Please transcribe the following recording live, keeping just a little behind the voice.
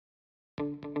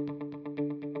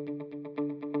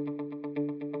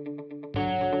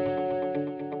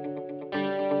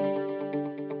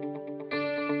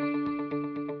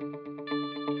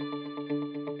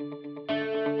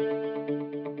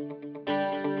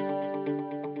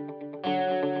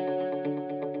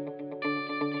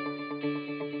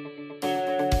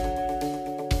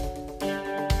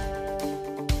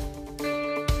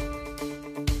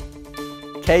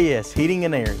KS Heating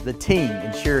and Air, the team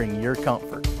ensuring your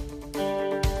comfort.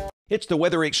 It's the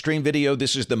Weather Xtreme video.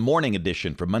 This is the morning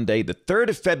edition for Monday, the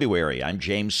 3rd of February. I'm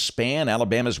James Spann.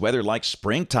 Alabama's weather like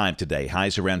springtime today.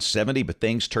 Highs around 70, but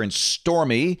things turn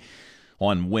stormy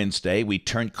on Wednesday. We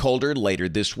turn colder later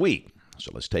this week.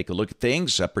 So let's take a look at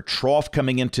things. Upper trough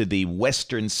coming into the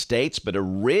western states, but a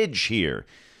ridge here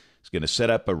is going to set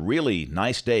up a really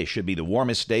nice day. Should be the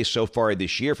warmest day so far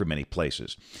this year for many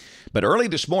places. But early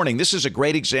this morning, this is a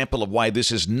great example of why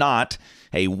this is not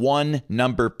a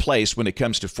one-number place when it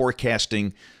comes to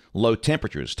forecasting low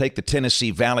temperatures. Take the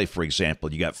Tennessee Valley, for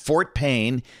example. You got Fort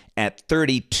Payne at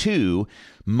 32,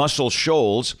 Muscle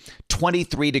Shoals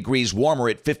 23 degrees warmer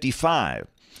at 55.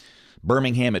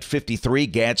 Birmingham at 53,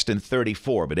 Gadsden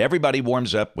 34. But everybody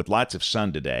warms up with lots of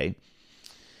sun today.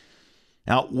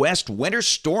 Out west, winter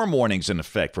storm warnings in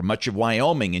effect for much of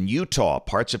Wyoming and Utah,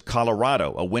 parts of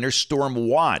Colorado. A winter storm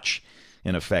watch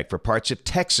in effect for parts of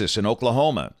Texas and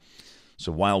Oklahoma.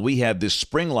 So while we have this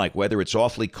spring-like weather, it's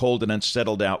awfully cold and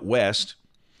unsettled out west.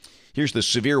 Here's the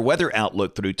severe weather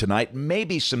outlook through tonight.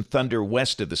 Maybe some thunder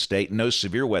west of the state. No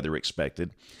severe weather expected.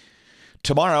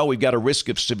 Tomorrow, we've got a risk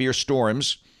of severe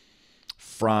storms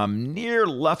from near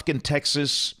Lufkin,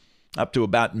 Texas, up to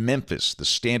about Memphis, the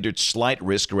standard slight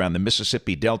risk around the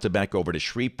Mississippi Delta back over to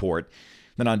Shreveport.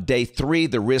 Then on day 3,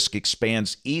 the risk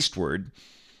expands eastward.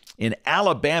 In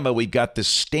Alabama, we've got the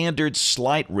standard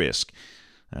slight risk.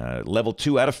 Level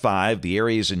 2 out of 5. The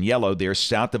area is in yellow there,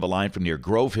 south of a line from near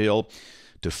Grove Hill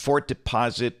to Fort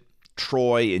Deposit,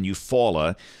 Troy, and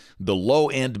Eufaula. The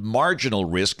low-end marginal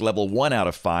risk, level 1 out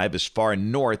of 5, as far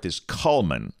north as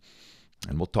Cullman.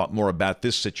 And we'll talk more about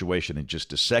this situation in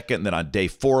just a second. And then on day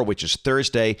 4, which is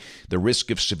Thursday, the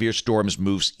risk of severe storms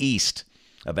moves east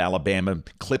of Alabama,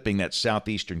 clipping that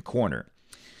southeastern corner.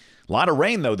 A lot of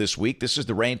rain, though, this week. This is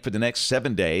the rain for the next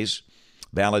 7 days,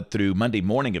 valid through Monday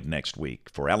morning of next week.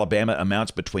 For Alabama,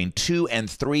 amounts between 2 and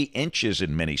 3 inches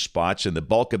in many spots, and the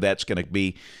bulk of that's going to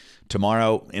be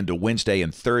tomorrow into Wednesday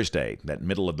and Thursday, that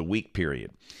middle of the week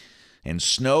period. And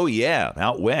snow, yeah,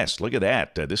 out west. Look at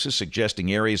that. This is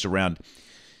suggesting areas around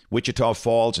Wichita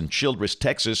Falls and Childress,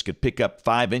 Texas, could pick up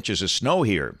 5 inches of snow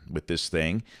here with this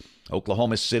thing.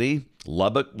 Oklahoma City,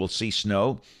 Lubbock will see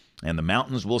snow, and the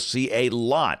mountains will see a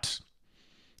lot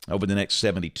over the next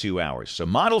 72 hours. So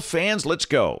model fans, let's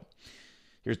go.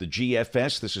 Here's the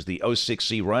GFS. This is the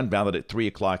 06C run, valid at 3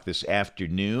 o'clock this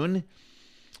afternoon.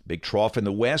 Big trough in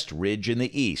the west, ridge in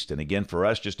the east. And again, for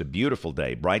us, just a beautiful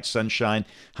day. Bright sunshine,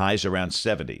 highs around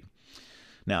 70.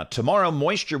 Now, tomorrow,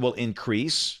 moisture will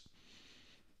increase,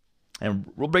 and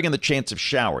we'll bring in the chance of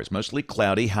showers. Mostly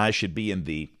cloudy. Highs should be in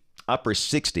the upper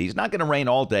 60s. Not going to rain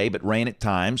all day, but rain at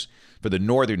times for the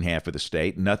northern half of the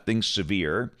state. Nothing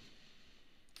severe.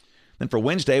 Then for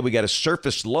Wednesday, we got a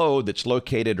surface low that's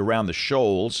located around the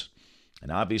shoals.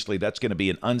 And obviously, that's going to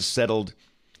be an unsettled,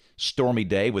 stormy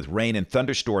day with rain and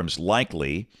thunderstorms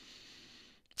likely.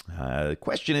 The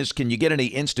question is, can you get any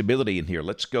instability in here?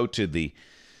 Let's go to the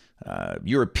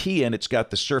European. It's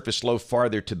got the surface low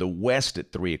farther to the west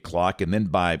at 3 o'clock. And then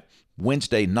by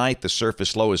Wednesday night, the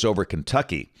surface low is over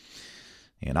Kentucky.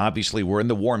 And obviously, we're in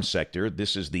the warm sector.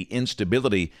 This is the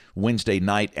instability Wednesday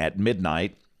night at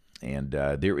midnight. And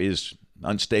there is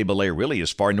unstable air really as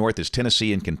far north as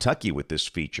Tennessee and Kentucky with this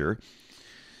feature.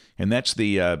 And that's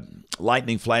the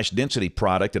lightning flash density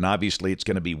product, and obviously it's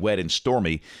going to be wet and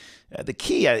stormy. The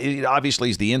key, obviously,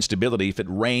 is the instability. If it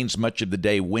rains much of the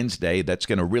day Wednesday, that's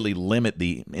going to really limit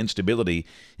the instability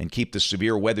and keep the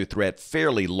severe weather threat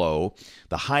fairly low.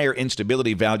 The higher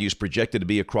instability values projected to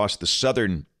be across the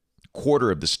southern quarter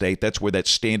of the state. That's where that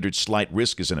standard slight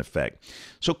risk is in effect.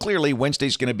 So clearly,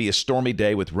 Wednesday's going to be a stormy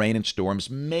day with rain and storms,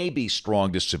 maybe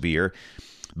strong to severe.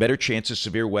 Better chance of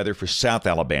severe weather for South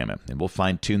Alabama, and we'll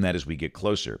fine-tune that as we get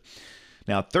closer.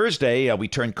 Now, Thursday, we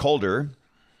turn colder,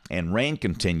 and rain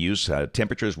continues.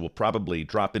 Temperatures will probably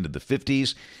drop into the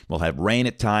 50s. We'll have rain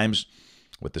at times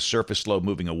with the surface low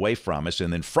moving away from us.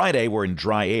 And then Friday, we're in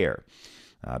dry air.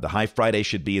 The high Friday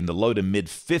should be in the low to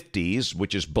mid-50s,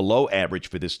 which is below average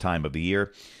for this time of the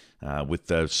year,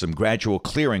 with some gradual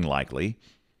clearing likely.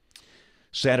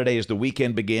 Saturday, as the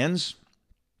weekend begins,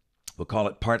 we'll call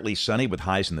it partly sunny with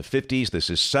highs in the 50s. This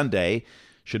is Sunday.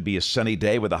 Should be a sunny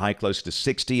day with a high close to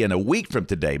 60. And a week from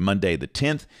today, Monday the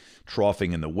 10th,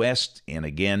 troughing in the west. And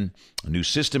again, a new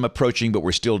system approaching, but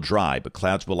we're still dry, but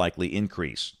clouds will likely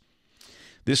increase.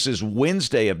 This is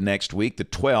Wednesday of next week, the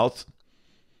 12th.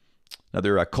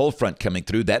 Another cold front coming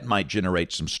through. That might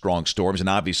generate some strong storms. And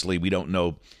obviously, we don't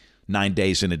know 9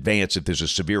 days in advance if there's a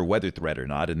severe weather threat or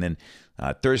not. And then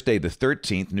Thursday the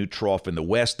 13th, new trough in the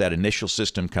west. That initial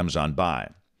system comes on by.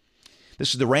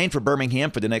 This is the rain for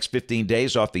Birmingham for the next 15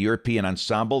 days off the European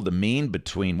ensemble. The mean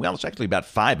between, well, it's actually about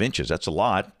 5 inches. That's a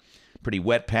lot. Pretty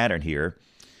wet pattern here.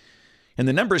 And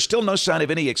the number is still no sign of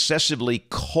any excessively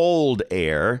cold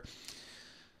air.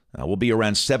 We'll be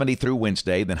around 70 through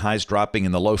Wednesday, then highs dropping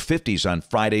in the low 50s on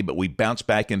Friday, but we bounce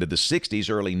back into the 60s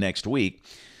early next week.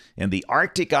 And the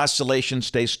Arctic oscillation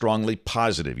stays strongly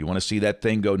positive. You want to see that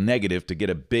thing go negative to get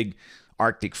a big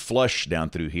Arctic flush down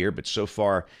through here, but so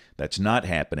far that's not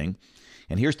happening.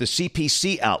 And here's the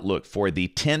CPC outlook for the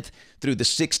 10th through the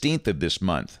 16th of this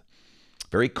month.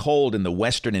 Very cold in the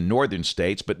western and northern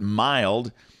states, but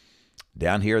mild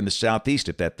down here in the southeast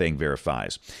if that thing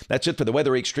verifies. That's it for the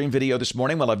Weather Xtreme video this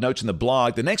morning. We'll have notes in the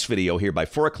blog. The next video here by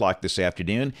 4 o'clock this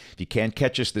afternoon. If you can't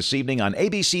catch us this evening on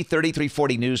ABC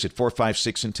 3340 News at 4, 5,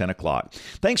 6, and 10 o'clock.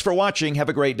 Thanks for watching. Have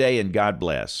a great day, and God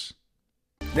bless.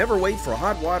 Never wait for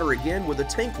hot water again with a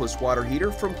tankless water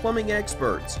heater from Plumbing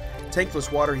Experts.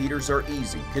 Tankless water heaters are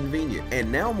easy, convenient,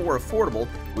 and now more affordable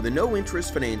with a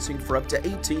no-interest financing for up to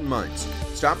 18 months.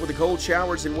 Stop with the cold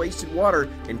showers and wasted water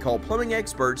and call Plumbing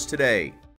Experts today.